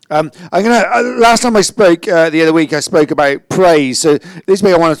Last time I spoke the other week, I spoke about praise. So this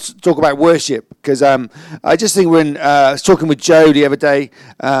week I want to talk about worship because I just think I was talking with Joe the other day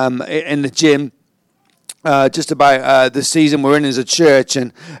in the gym. Just about the season we're in as a church,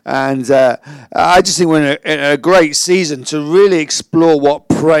 and I just think we're in a great season to really explore what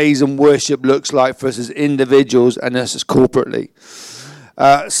praise and worship looks like for us as individuals and us as corporately.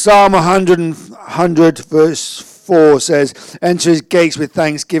 Psalm 100 verse 4 says, "Enter his gates with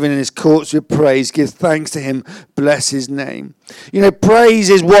thanksgiving and his courts with praise. Give thanks to him, bless his name." You know, praise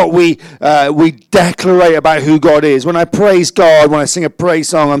is what we declarate about who God is. When I praise God, when I sing a praise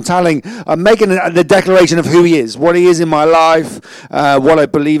song, I'm making the declaration of who he is, what he is in my life, what I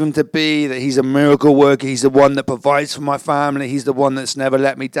believe him to be, that he's a miracle worker, he's the one that provides for my family, he's the one that's never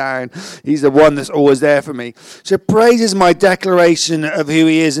let me down, he's the one that's always there for me. So praise is my declaration of who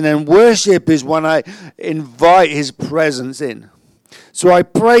he is, and then worship is when I invite his presence in. So I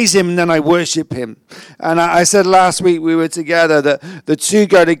praise him and then I worship him. And I said last week we were together that the two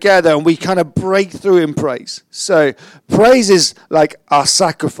go together and we kind of break through in praise. So praise is like our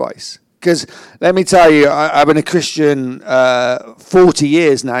sacrifice. Because let me tell you, I've been a Christian 40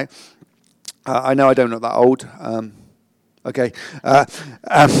 years now. I know I don't look that old. Okay.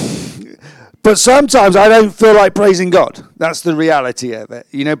 But sometimes I don't feel like praising God. That's the reality of it,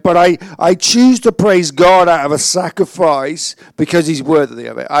 you know. But I choose to praise God out of a sacrifice because he's worthy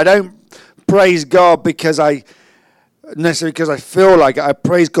of it. I don't praise God because necessarily because I feel like it. I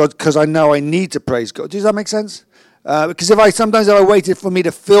praise God because I know I need to praise God. Does that make sense? Because if I waited for me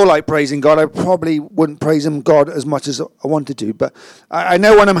to feel like praising God, I probably wouldn't praise him God as much as I wanted to. But I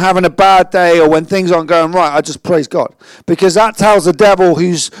know when I'm having a bad day or when things aren't going right, I just praise God. Because that tells the devil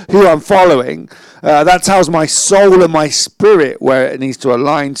who I'm following. That tells my soul and my spirit where it needs to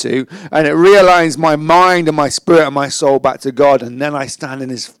align to. And it realigns my mind and my spirit and my soul back to God. And then I stand in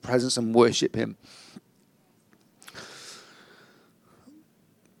his presence and worship him.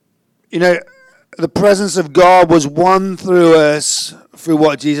 You know, the presence of God was won through us through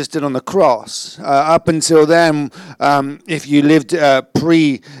what Jesus did on the cross. Up until then, if you lived in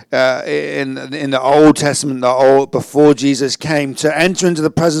the Old Testament, before Jesus came, to enter into the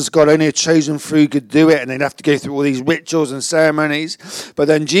presence of God, only a chosen few could do it, and they'd have to go through all these rituals and ceremonies. But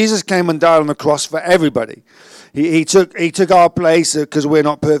then Jesus came and died on the cross for everybody. He took our place because we're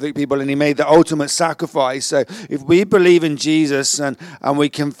not perfect people, and he made the ultimate sacrifice. So if we believe in Jesus and we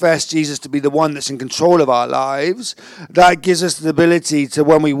confess Jesus to be the one that's in control of our lives, that gives us the ability to,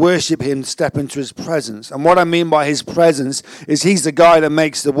 when we worship him, step into his presence. And what I mean by his presence is he's the guy that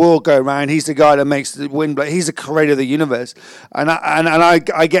makes the world go round. He's the guy that makes the wind blow. He's the creator of the universe. And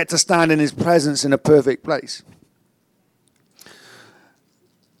I get to stand in his presence in a perfect place.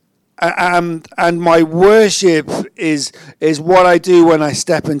 And my worship is what I do when I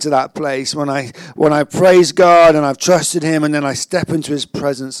step into that place, when I praise God and I've trusted him, and then I step into his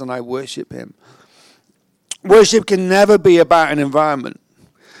presence and I worship him. Worship can never be about an environment.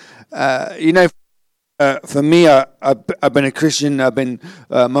 For me, I've been a Christian. I've been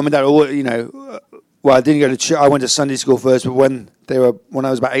mum and dad. Well, I didn't go to church. I went to Sunday school first, but when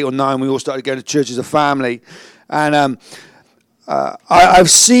I was about 8 or 9, we all started going to church as a family, and I've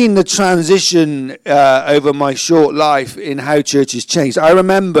seen the transition over my short life in how church has changed. I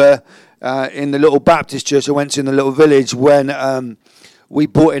remember in the little Baptist church I went to in the little village when we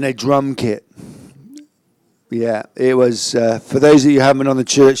bought in a drum kit. Yeah, it was, for those of you who haven't been on the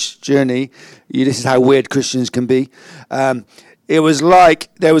church journey, this is how weird Christians can be. It was like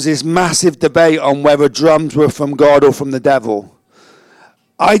there was this massive debate on whether drums were from God or from the devil.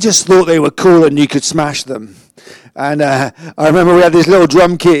 I just thought they were cool and you could smash them. And I remember we had this little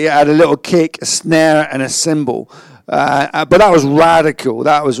drum kit. It had a little kick, a snare, and a cymbal. But that was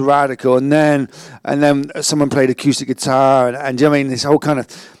radical. And then someone played acoustic guitar, and do you know what I mean? This whole kind of.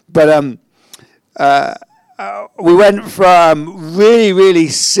 But we went from really, really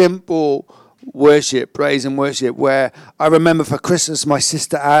simple worship, praise and worship, where I remember for Christmas my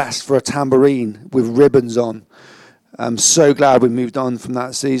sister asked for a tambourine with ribbons on. I'm so glad we moved on from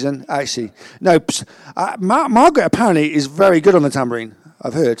that season. Actually, no, Margaret apparently is very good on the tambourine,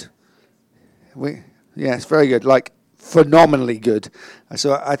 I've heard. It's very good, like phenomenally good.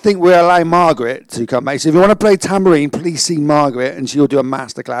 So I think we're allowing Margaret to come back. So if you want to play tambourine, please see Margaret, and she'll do a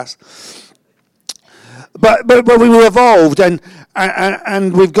masterclass. But we evolved and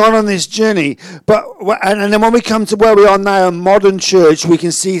we've gone on this journey. And then when we come to where we are now, a modern church, we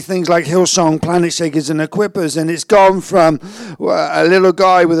can see things like Hillsong, Planet Shakers, and Equippers, and it's gone from a little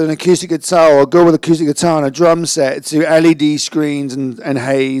guy with an acoustic guitar or a girl with an acoustic guitar and a drum set to LED screens and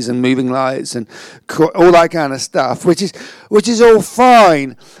haze and moving lights and all that kind of stuff, which is all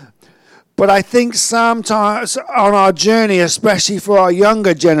fine. But I think sometimes on our journey, especially for our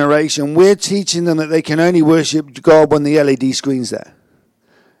younger generation, we're teaching them that they can only worship God when the LED screen's there.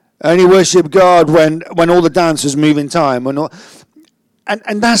 Only worship God when all the dancers move in time.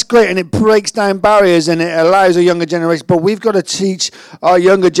 And that's great, and it breaks down barriers, and it allows a younger generation. But we've got to teach our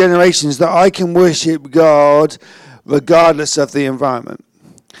younger generations that I can worship God regardless of the environment.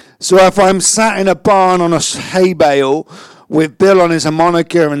 So if I'm sat in a barn on a hay bale with Bill on his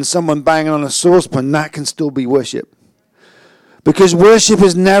harmonica and someone banging on a saucepan, that can still be worship. Because worship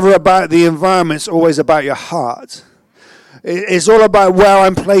is never about the environment, it's always about your heart. It's all about where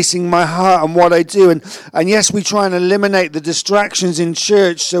I'm placing my heart and what I do. And yes, we try and eliminate the distractions in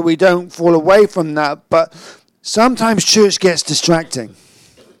church so we don't fall away from that, but sometimes church gets distracting.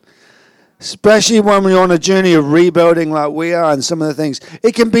 Especially when we're on a journey of rebuilding like we are and some of the things.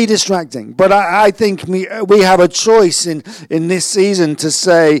 It can be distracting. But I think we have a choice in this season to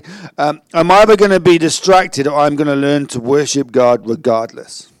say, I'm either going to be distracted or I'm going to learn to worship God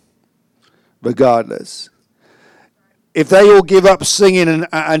regardless. Regardless. If they all give up singing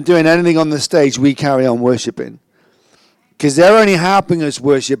and doing anything on the stage, we carry on worshiping. Because they're only helping us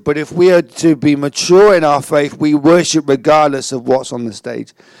worship. But if we are to be mature in our faith, we worship regardless of what's on the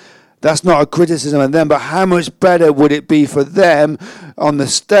stage. That's not a criticism of them, but how much better would it be for them on the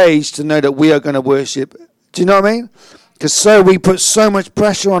stage to know that we are going to worship? Do you know what I mean? Because we put so much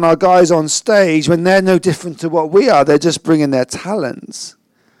pressure on our guys on stage when they're no different to what we are. They're just bringing their talents.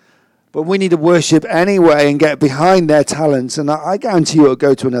 But we need to worship anyway and get behind their talents, and I guarantee you it'll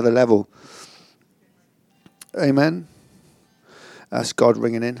go to another level. Amen? That's God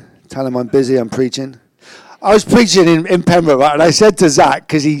ringing in. Tell him I'm busy, I'm preaching. I was preaching in Pembroke, right, and I said to Zach,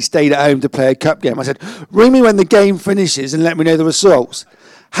 because he stayed at home to play a cup game, I said, ring me when the game finishes and let me know the results.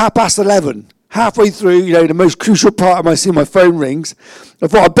 11:30, halfway through, the most crucial part of my phone rings. I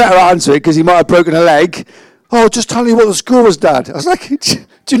thought I'd better answer it because he might have broken a leg. Oh, just tell me what the score was, Dad. I was like, do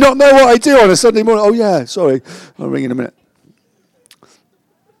you not know what I do on a Sunday morning? Oh, yeah, sorry. I'll ring in a minute.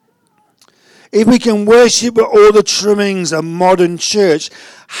 If we can worship with all the trimmings of modern church,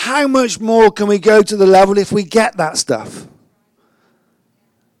 how much more can we go to the level if we get that stuff?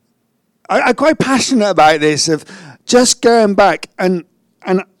 I'm quite passionate about this, of just going back, and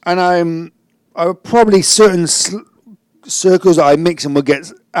I probably certain circles that I mix and will get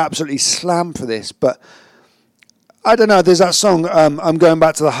absolutely slammed for this, but I don't know, there's that song, I'm going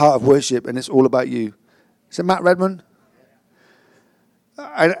back to the heart of worship, and it's all about you. Is it Matt Redman?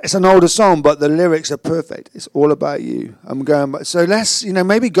 It's an older song, but the lyrics are perfect. It's all about you. I'm going back. So let's,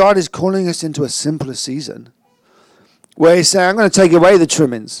 maybe God is calling us into a simpler season where he's saying, I'm going to take away the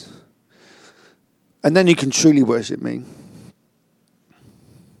trimmings, and then you can truly worship me.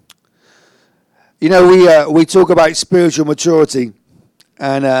 We talk about spiritual maturity,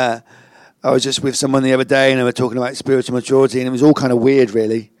 and I was just with someone the other day, and they were talking about spiritual maturity, and it was all kind of weird,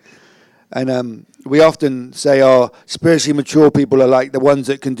 really. And we often say, spiritually mature people are like the ones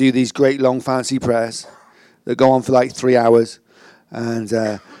that can do these great long fancy prayers that go on for like 3 hours, and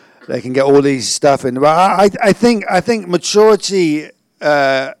they can get all these stuff in. But I think maturity,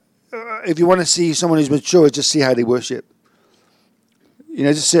 if you want to see someone who's mature, just see how they worship.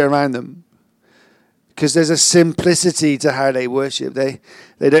 Just sit around them. Because there's a simplicity to how they worship. They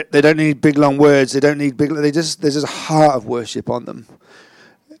don't need big long words. They don't need big. There's just a heart of worship on them.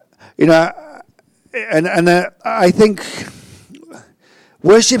 And I think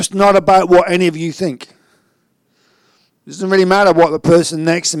worship's not about what any of you think. It doesn't really matter what the person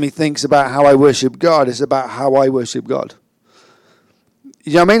next to me thinks about how I worship God. It's about how I worship God.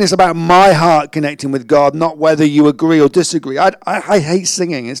 You know what I mean? It's about my heart connecting with God, not whether you agree or disagree. I hate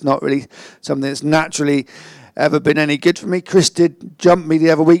singing. It's not really something that's naturally ever been any good for me. Chris did jump me the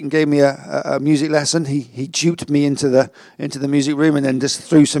other week and gave me a music lesson. He duped me into the music room and then just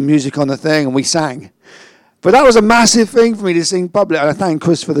threw some music on the thing and we sang. But that was a massive thing for me to sing public. And I thank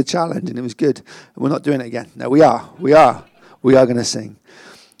Chris for the challenge, and it was good. And we're not doing it again. No, we are going to sing.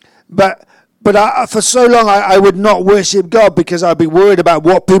 But for so long, I would not worship God because I'd be worried about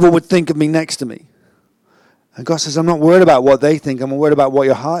what people would think of me next to me. And God says, I'm not worried about what they think. I'm worried about what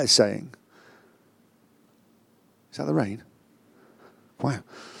your heart is saying. Is that the rain? Wow.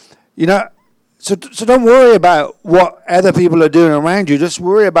 So don't worry about what other people are doing around you. Just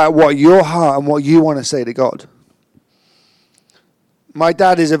worry about what your heart and what you want to say to God. My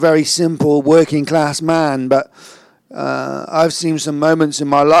dad is a very simple working class man, but I've seen some moments in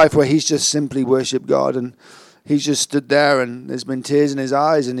my life where he's just simply worshipped God, and he's just stood there and there's been tears in his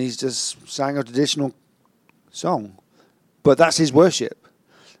eyes and he's just sang a traditional song. But that's his worship.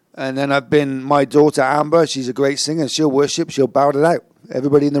 And then my daughter Amber, she's a great singer. She'll worship, she'll bow it out.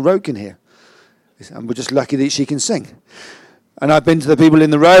 Everybody in the road can hear. And we're just lucky that she can sing. And I've been to the people in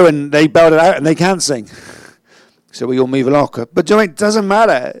the row and they bowed it out and they can't sing. So we all move along. But you know, it doesn't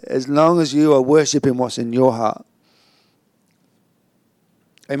matter as long as you are worshipping what's in your heart.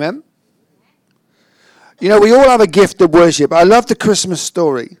 Amen? You know, we all have a gift of worship. I love the Christmas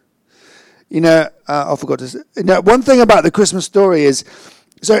story. You know, I forgot to say. You know, one thing about the Christmas story is,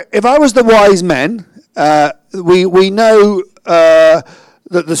 so if I was the wise men, we know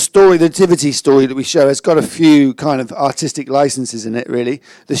that the story, the nativity story that we show, has got a few kind of artistic licenses in it, really.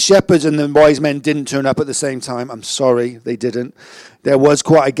 The shepherds and the wise men didn't turn up at the same time. I'm sorry, they didn't. There was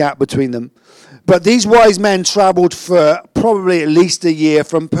quite a gap between them. But these wise men traveled for probably at least a year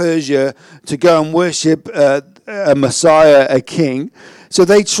from Persia to go and worship a Messiah, a king. So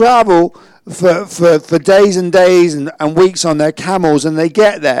they travel for days and days and weeks on their camels, and they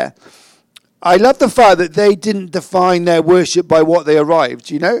get there. I love the fact that they didn't define their worship by what they arrived,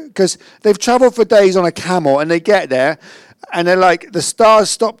 you know, because they've traveled for days on a camel and they get there and they're like, the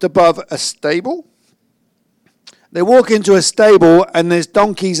stars stopped above a stable. They walk into a stable and there's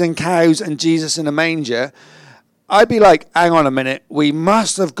donkeys and cows and Jesus in a manger. I'd be like, hang on a minute, we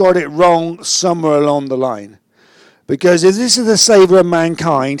must have got it wrong somewhere along the line. Because if this is the Saviour of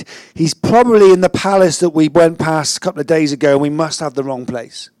mankind, he's probably in the palace that we went past a couple of days ago and we must have the wrong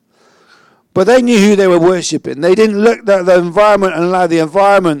place. But they knew who they were worshipping. They didn't look at the environment and allow the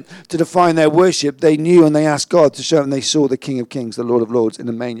environment to define their worship. They knew and they asked God to show them. They saw the King of Kings, the Lord of Lords in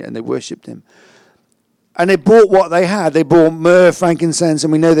the manger, and they worshipped him. And they brought what they had. They brought myrrh, frankincense,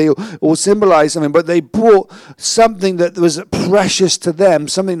 and we know they all symbolize something, but they brought something that was precious to them,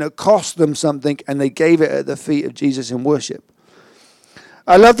 something that cost them something, and they gave it at the feet of Jesus in worship.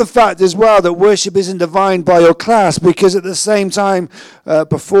 I love the fact as well that worship isn't defined by your class, because at the same time,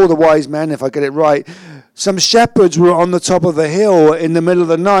 before the wise men, if I get it right, some shepherds were on the top of the hill in the middle of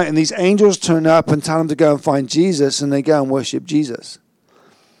the night, and these angels turn up and tell them to go and find Jesus, and they go and worship Jesus.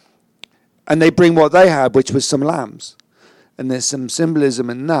 And they bring what they had, which was some lambs. And there's some symbolism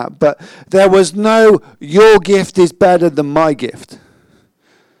in that. But there was no, your gift is better than my gift.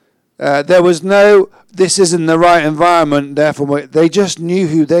 There was no, this isn't the right environment, therefore they just knew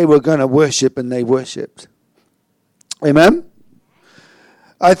who they were going to worship, and they worshipped. Amen?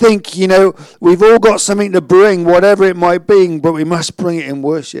 I think, you know, we've all got something to bring, whatever it might be, but we must bring it in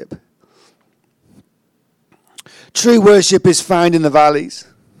worship. True worship is found in the valleys.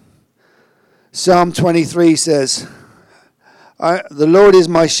 Psalm 23 says, the Lord is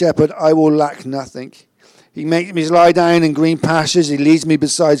my shepherd, I will lack nothing. He makes me lie down in green pastures. He leads me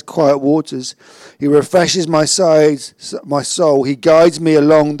beside quiet waters. He refreshes my soul. He guides me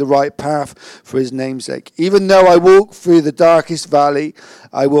along the right path for his name's sake. Even though I walk through the darkest valley,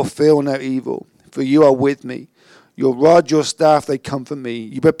 I will feel no evil, for you are with me. Your rod, your staff, they comfort me.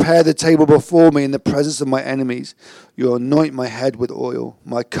 You prepare the table before me in the presence of my enemies. You anoint my head with oil.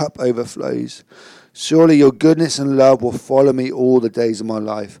 My cup overflows. Surely your goodness and love will follow me all the days of my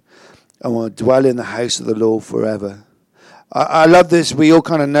life. I want to dwell in the house of the Lord forever. I love this. We all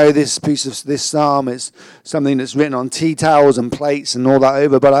kind of know this piece of this psalm. It's something that's written on tea towels and plates and all that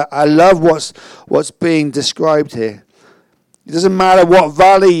over. But I love what's being described here. It doesn't matter what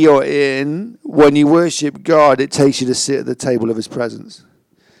valley you're in, when you worship God, it takes you to sit at the table of his presence.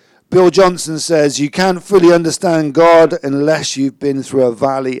 Bill Johnson says, you can't fully understand God unless you've been through a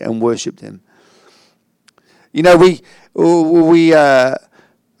valley and worshipped him. You know,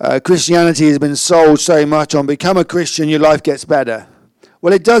 Christianity has been sold so much on become a Christian, your life gets better.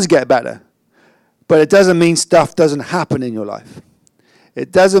 Well, it does get better, but it doesn't mean stuff doesn't happen in your life.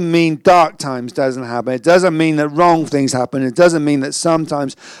 It doesn't mean dark times doesn't happen. It doesn't mean that wrong things happen. It doesn't mean that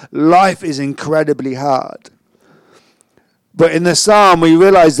sometimes life is incredibly hard. But in the psalm, we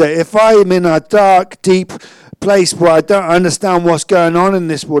realize that if I'm in a dark, deep place where I don't understand what's going on in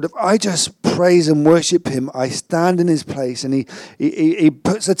this world, if I just praise and worship him, I stand in his place, and he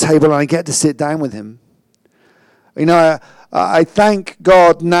puts a table and I get to sit down with him. You know, I thank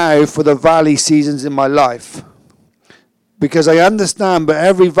God now for the valley seasons in my life, because I understand, but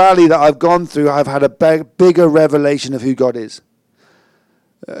every valley that I've gone through, I've had a bigger revelation of who God is.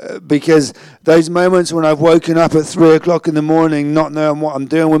 Because those moments when I've woken up at 3 o'clock in the morning, not knowing what I'm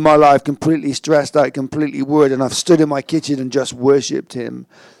doing with my life, completely stressed out, completely worried, and I've stood in my kitchen and just worshipped him,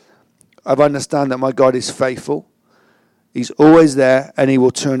 I've understand that my God is faithful. He's always there, and he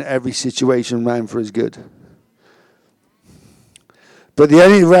will turn every situation around for his good. But the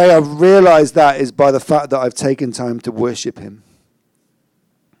only way I've realized that is by the fact that I've taken time to worship him.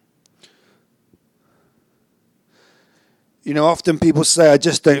 You know, often people say, I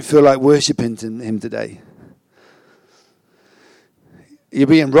just don't feel like worshiping him today. You're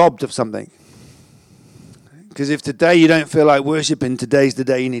being robbed of something. Because if today you don't feel like worshiping, today's the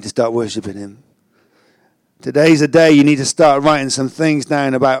day you need to start worshiping him. Today's the day you need to start writing some things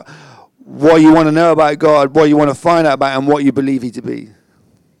down about what you want to know about God, what you want to find out about him, what you believe him to be.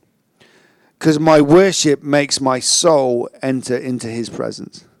 Because my worship makes my soul enter into his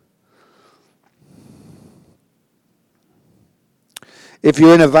presence. If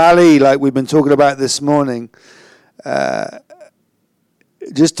you're in a valley, like we've been talking about this morning,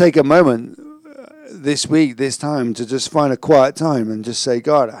 just take a moment this week, this time, to just find a quiet time and just say,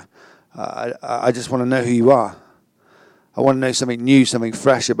 God, I just want to know who you are. I want to know something new, something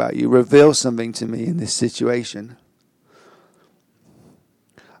fresh about you. Reveal something to me in this situation.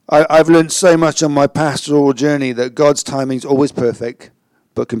 I've learned so much on my pastoral journey that God's timing is always perfect,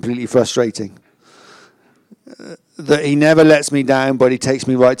 but completely frustrating. That he never lets me down, but he takes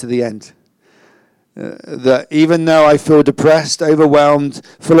me right to the end. That even though I feel depressed, overwhelmed,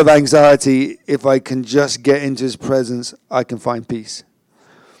 full of anxiety, if I can just get into his presence, I can find peace.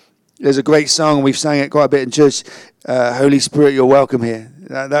 There's a great song, we've sang it quite a bit in church, Holy Spirit, you're welcome here.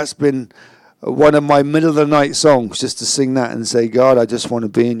 That's been one of my middle of the night songs, just to sing that and say, God, I just want to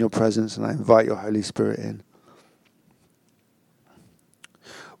be in your presence and I invite your Holy Spirit in.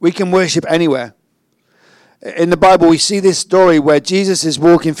 We can worship anywhere. In the Bible, we see this story where Jesus is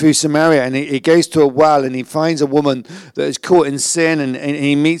walking through Samaria and he goes to a well and he finds a woman that is caught in sin and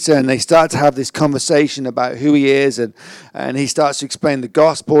he meets her and they start to have this conversation about who he is and he starts to explain the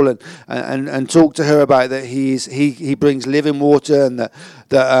gospel and talk to her about that he brings living water and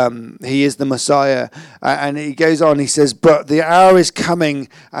that he is the Messiah. And he goes on, he says, but the hour is coming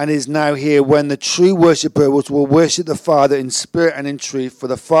and is now here when the true worshipper will worship the Father in spirit and in truth, for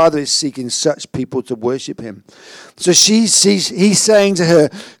the Father is seeking such people to worship him. So he's saying to her,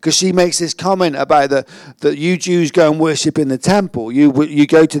 because she makes this comment about that you Jews go and worship in the temple, you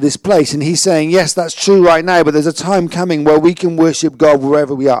go to this place, and he's saying, yes, that's true right now, but there's a time coming where we can worship God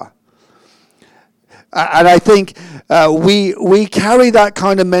wherever we are. And I think we carry that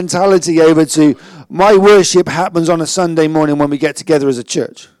kind of mentality over to my worship happens on a Sunday morning when we get together as a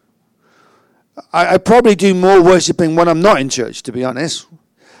church. I probably do more worshiping when I'm not in church, to be honest,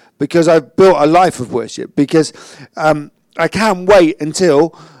 because I've built a life of worship, because I can't wait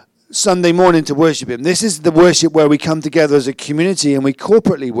until Sunday morning to worship him. This is the worship where we come together as a community and we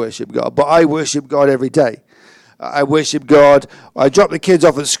corporately worship God, but I worship God every day. I worship God. I drop the kids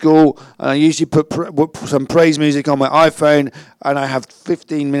off at school and I usually put some praise music on my iPhone and I have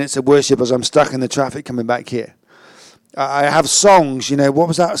 15 minutes of worship as I'm stuck in the traffic coming back here. I have songs, you know, what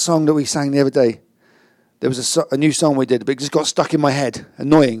was that song that we sang the other day? There was a new song we did, but it just got stuck in my head.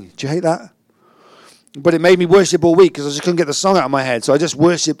 Annoying. Do you hate that? But it made me worship all week because I just couldn't get the song out of my head. So I just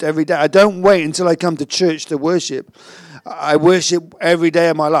worshipped every day. I don't wait until I come to church to worship. I worship every day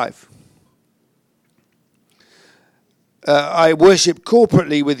of my life. I worship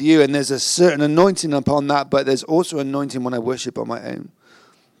corporately with you, and there's a certain anointing upon that, but there's also anointing when I worship on my own.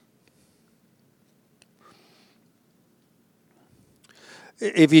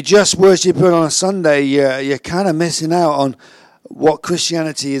 If you just worship on a Sunday, you're kind of missing out on what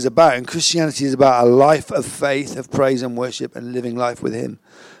Christianity is about. And Christianity is about a life of faith, of praise and worship, and living life with him.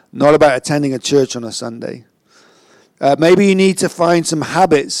 Not about attending a church on a Sunday. Maybe you need to find some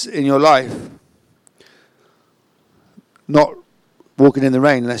habits in your life. Not walking in the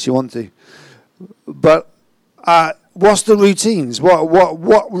rain unless you want to. But what's the routines?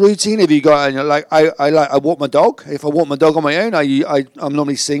 What routine have you got? And you're like, I walk my dog. If I walk my dog on my own, I'm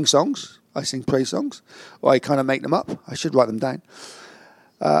normally sing songs. I sing praise songs, or I kind of make them up. I should write them down.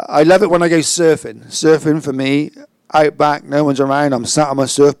 I love it when I go surfing. Surfing for me, out back, no one's around. I'm sat on my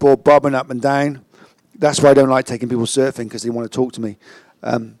surfboard, bobbing up and down. That's why I don't like taking people surfing, because they want to talk to me.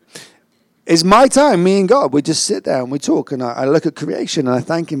 It's my time, me and God. We just sit there and we talk, and I look at creation and I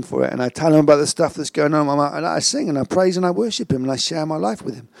thank him for it, and I tell him about the stuff that's going on. And I sing and I praise and I worship him and I share my life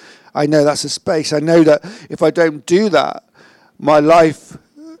with him. I know that's a space. I know that if I don't do that, my life,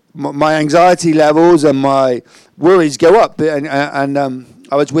 my anxiety levels and my worries go up, and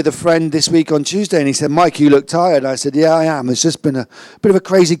I was with a friend this week on Tuesday, and he said, "Mike, you look tired." I said, "Yeah, I am. It's just been a bit of a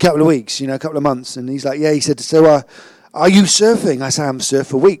crazy couple of weeks, a couple of months." And he's like, "Yeah." He said, "So, are you surfing?" I said, "I haven't surfed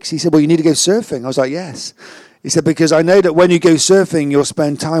for weeks." He said, "Well, you need to go surfing." I was like, "Yes." He said, "Because I know that when you go surfing, you'll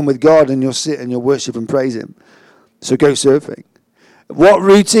spend time with God, and you'll sit and you'll worship and praise Him. So go surfing." What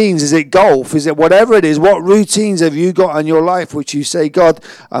routines? Is it golf? Is it whatever it is? What routines have you got in your life which you say, "God,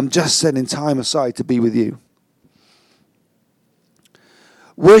 I'm just setting time aside to be with you"?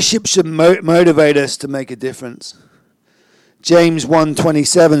 Worship should motivate us to make a difference. James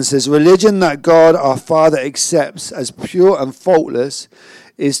 1:27 says, "Religion that God our Father accepts as pure and faultless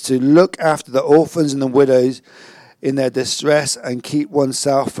is to look after the orphans and the widows in their distress and keep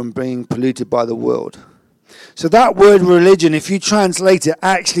oneself from being polluted by the world." So that word religion, if you translate it,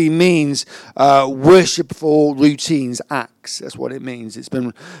 actually means worshipful routines, acts. That's what it means. It's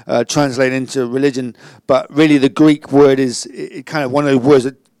been translated into religion, but really the Greek word is kind of one of those words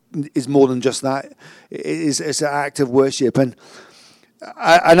that is more than just that. It's an act of worship, and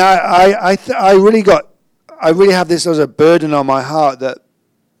I really have this as a burden on my heart that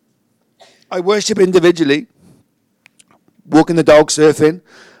I worship individually, walking the dog, surfing.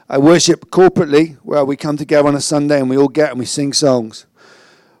 I worship corporately, where we come together on a Sunday and we all get and we sing songs.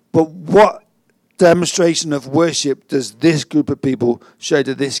 But what demonstration of worship does this group of people show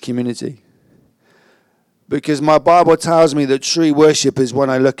to this community? Because my Bible tells me that true worship is when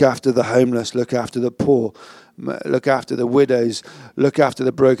I look after the homeless, look after the poor, look after the widows, look after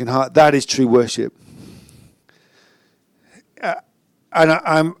the broken heart. That is true worship. And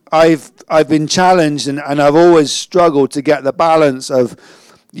I've been challenged and I've always struggled to get the balance of,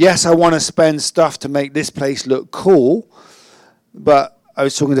 yes, I want to spend stuff to make this place look cool, but I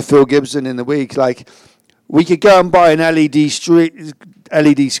was talking to Phil Gibson in the week, like, we could go and buy an LED screen,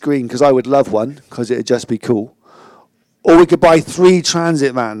 because I would love one, because it would just be cool. Or we could buy 3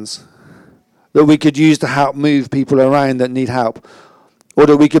 transit vans that we could use to help move people around that need help. Or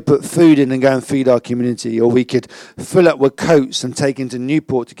that we could put food in and go and feed our community. Or we could fill up with coats and take into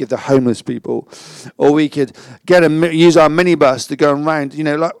Newport to give the homeless people. Or we could use our minibus to go around.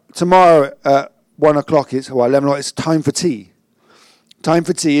 Like tomorrow at 1 o'clock, 11 o'clock, it's time for tea. Time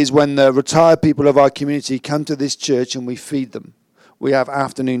for tea is when the retired people of our community come to this church and we feed them. We have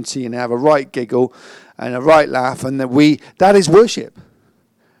afternoon tea and they have a right giggle and a right laugh. And that is worship.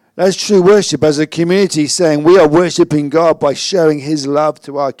 That's true worship as a community, saying we are worshiping God by showing His love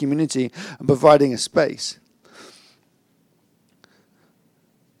to our community and providing a space.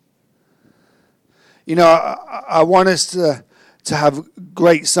 I want us to have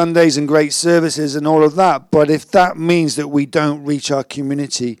great Sundays and great services and all of that, but if that means that we don't reach our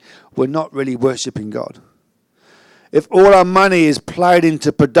community, we're not really worshiping God. If all our money is plowed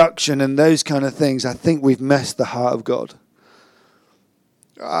into production and those kind of things, I think we've messed the heart of God.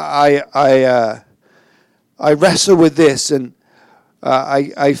 I wrestle with this, and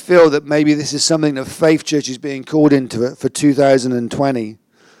I feel that maybe this is something that Faith Church is being called into for 2020,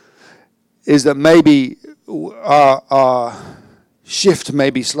 is that maybe our shift may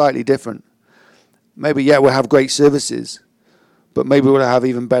be slightly different. Maybe, we'll have great services, but maybe we'll have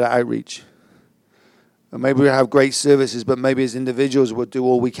even better outreach. And maybe we'll have great services, but maybe as individuals we'll do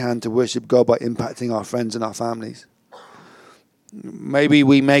all we can to worship God by impacting our friends and our families. Maybe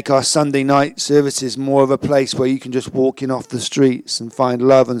we make our Sunday night services more of a place where you can just walk in off the streets and find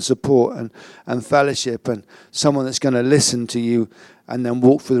love and support and fellowship and someone that's going to listen to you and then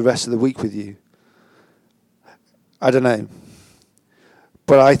walk through the rest of the week with you. I don't know.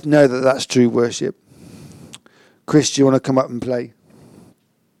 But I know that that's true worship. Chris, do you want to come up and play?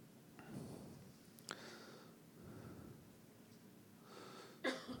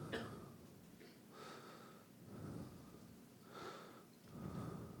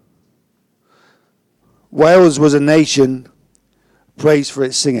 Wales was a nation praised for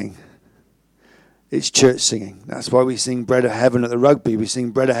its singing, its church singing. That's why we sing Bread of Heaven at the rugby. We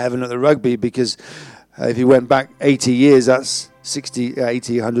sing Bread of Heaven at the rugby because if you went back 80 years, that's 60,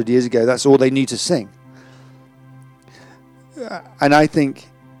 80, 100 years ago, that's all they knew to sing. And I think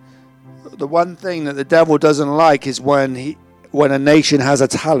the one thing that the devil doesn't like is when a nation has a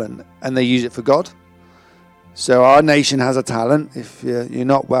talent and they use it for God. So our nation has a talent. If you're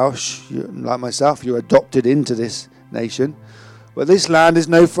not Welsh, like myself, you're adopted into this nation. But this land is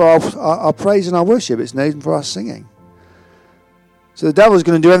known for our praise and our worship. It's known for our singing. So the devil's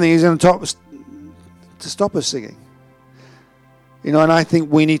going to do anything he's going to stop us singing. And I think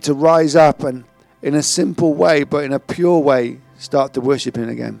we need to rise up and, in a simple way, but in a pure way, start to worship Him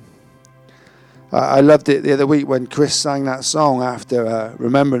again. I loved it the other week when Chris sang that song after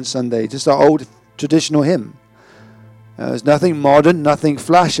Remembrance Sunday, just our old traditional hymn. There's nothing modern, nothing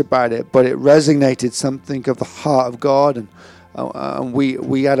flash about it, but it resonated something of the heart of God, and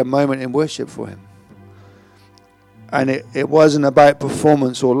we had a moment in worship for him. And it wasn't about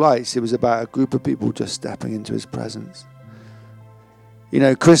performance or lights. It was about a group of people just stepping into his presence.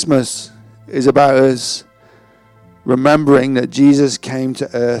 Christmas is about us remembering that Jesus came to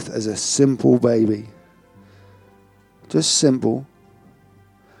earth as a simple baby. Just simple.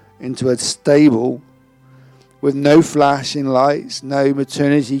 Into a stable with no flashing lights, no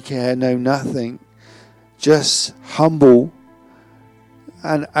maternity care, no nothing. Just humble.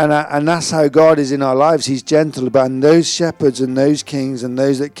 And that's how God is in our lives. He's gentle. And those shepherds and those kings and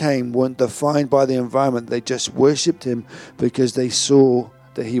those that came weren't defined by the environment. They just worshipped him because they saw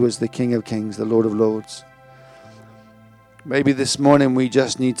that he was the King of Kings, the Lord of Lords. Maybe this morning we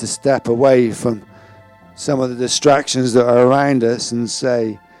just need to step away from some of the distractions that are around us and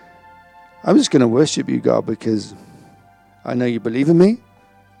say, I'm just going to worship you, God, because I know you believe in me.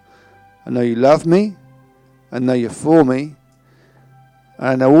 I know you love me. I know you're for me.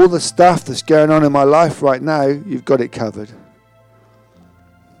 I know all the stuff that's going on in my life right now, you've got it covered.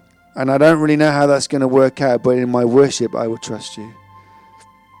 And I don't really know how that's going to work out, but in my worship, I will trust you.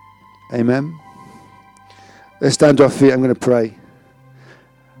 Amen. Let's stand to our feet. I'm going to pray.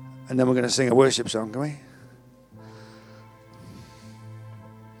 And then we're going to sing a worship song, can we?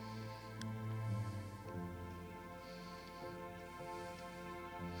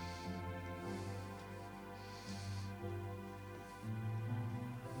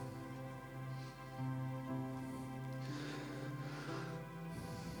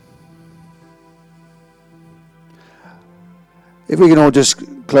 If we can all just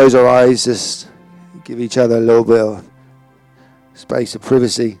close our eyes, just give each other a little bit of space of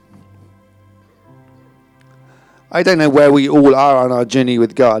privacy. I don't know where we all are on our journey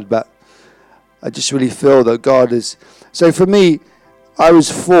with God, but I just really feel that God is... So for me, I was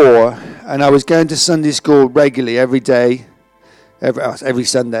 4, and I was going to Sunday school regularly every day, every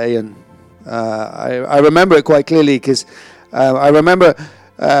Sunday, and I remember it quite clearly because I remember...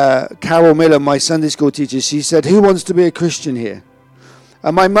 Carol Miller, my Sunday school teacher, she said, who wants to be a Christian here?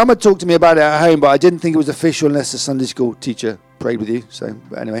 And my mum had talked to me about it at home, but I didn't think it was official unless the Sunday school teacher prayed with you. So,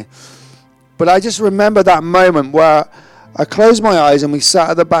 but anyway. But I just remember that moment where I closed my eyes and we sat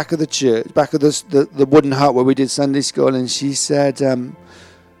at the back of the church, back of the wooden hut where we did Sunday school, and she said, do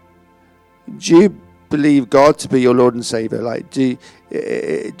you believe God to be your Lord and Savior? Like, do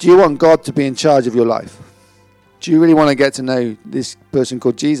you want God to be in charge of your life? Do you really want to get to know this person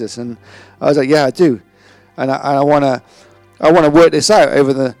called Jesus? And I was like, yeah, I do. And I want to work this out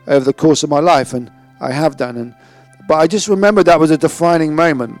over the course of my life, and I have done. But I just remember that was a defining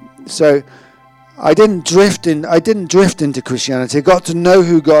moment. So I didn't drift into Christianity. I got to know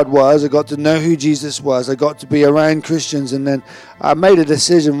who God was. I got to know who Jesus was. I got to be around Christians, and then I made a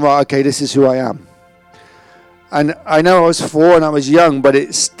decision. Right, okay, this is who I am. And I know I was 4 and I was young, but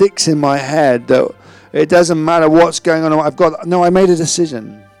it sticks in my head that it doesn't matter what's going on. I made a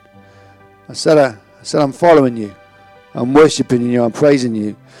decision. I said, I'm following you. I'm worshiping you. I'm praising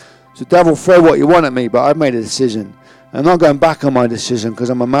you. So devil, throw what you want at me, but I've made a decision. I'm not going back on my decision because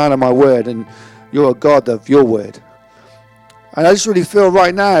I'm a man of my word and you're a God of your word. And I just really feel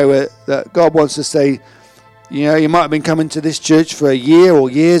right now that God wants to say, you might have been coming to this church for a year or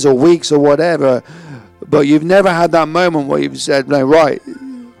years or weeks or whatever, but you've never had that moment where you've said, no, right,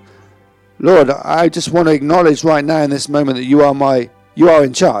 Lord, I just want to acknowledge right now in this moment that you are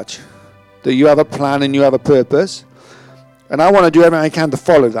in charge, that you have a plan and you have a purpose, and I want to do everything I can to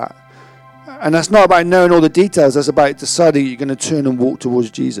follow that. And that's not about knowing all the details, that's about deciding you're going to turn and walk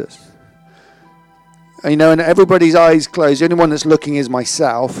towards Jesus. And, and everybody's eyes closed. The only one that's looking is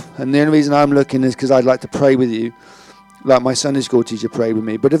myself, and the only reason I'm looking is because I'd like to pray with you, like my Sunday school teacher prayed with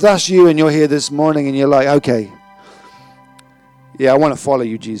me. But if that's you and you're here this morning and you're like, okay, yeah, I want to follow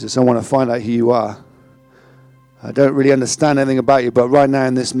you, Jesus. I want to find out who you are. I don't really understand anything about you, but right now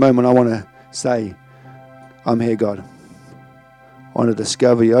in this moment, I want to say, I'm here, God. I want to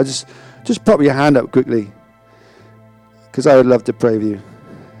discover you. Just pop your hand up quickly, because I would love to pray with you.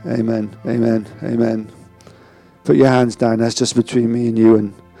 Amen, amen, amen. Put your hands down. That's just between me and you.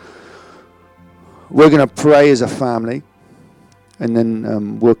 And we're going to pray as a family, and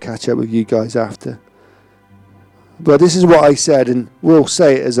then we'll catch up with you guys after. But this is what I said, and we'll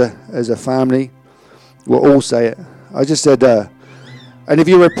say it as a family. We'll all say it. I just said, and if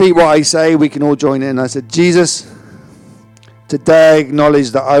you repeat what I say, we can all join in. I said, Jesus, today I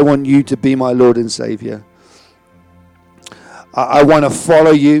acknowledge that I want you to be my Lord and Savior. I want to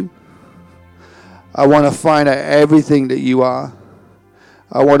follow you. I want to find out everything that you are.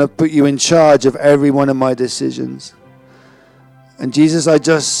 I want to put you in charge of every one of my decisions. And Jesus, I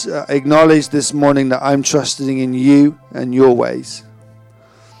just acknowledge this morning that I'm trusting in you and your ways.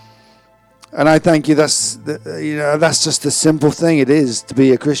 And I thank you. That's just a simple thing it is to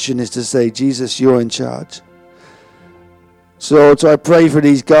be a Christian, is to say, Jesus, you're in charge. So I pray for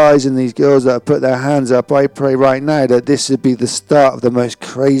these guys and these girls that have put their hands up. I pray right now that this would be the start of the most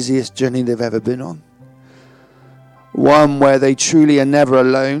craziest journey they've ever been on. One where they truly are never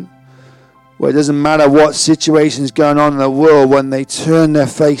alone. Where it doesn't matter what situation's going on in the world, when they turn their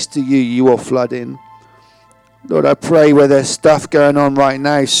face to you, you will flood in. Lord, I pray where there's stuff going on right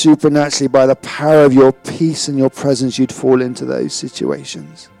now, supernaturally by the power of your peace and your presence, you'd fall into those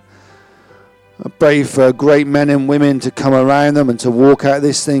situations. I pray for great men and women to come around them and to walk out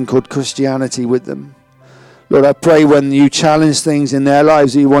this thing called Christianity with them. Lord, I pray when you challenge things in their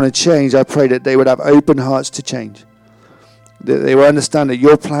lives that you want to change, I pray that they would have open hearts to change. That they will understand that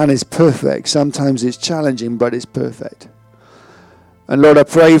your plan is perfect. Sometimes it's challenging, but it's perfect. And Lord, I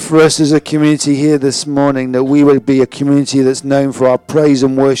pray for us as a community here this morning that we would be a community that's known for our praise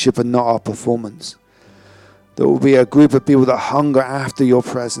and worship and not our performance. That will be a group of people that hunger after your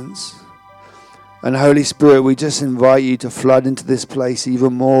presence. And Holy Spirit, we just invite you to flood into this place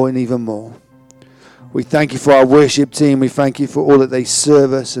even more and even more. We thank you for our worship team. We thank you for all that they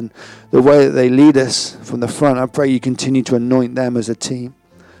serve us and the way that they lead us from the front. I pray you continue to anoint them as a team.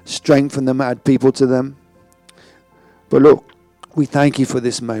 Strengthen them, add people to them. But look, we thank you for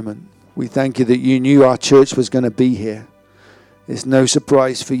this moment. We thank you that you knew our church was going to be here. It's no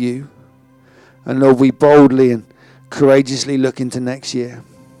surprise for you. And Lord, we boldly and courageously look into next year.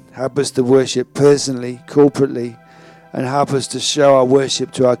 Help us to worship personally, corporately, and help us to show our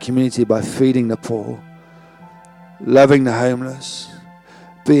worship to our community by feeding the poor, loving the homeless,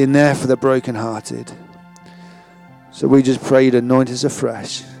 being there for the brokenhearted. So we just pray you to anoint us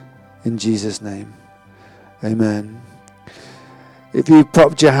afresh. In Jesus' name, amen. If you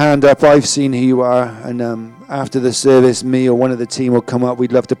popped your hand up, I've seen who you are. And after the service, me or one of the team will come up.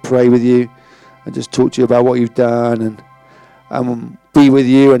 We'd love to pray with you and just talk to you about what you've done and be with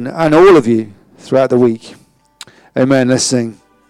you and all of you throughout the week. Amen. Let's sing.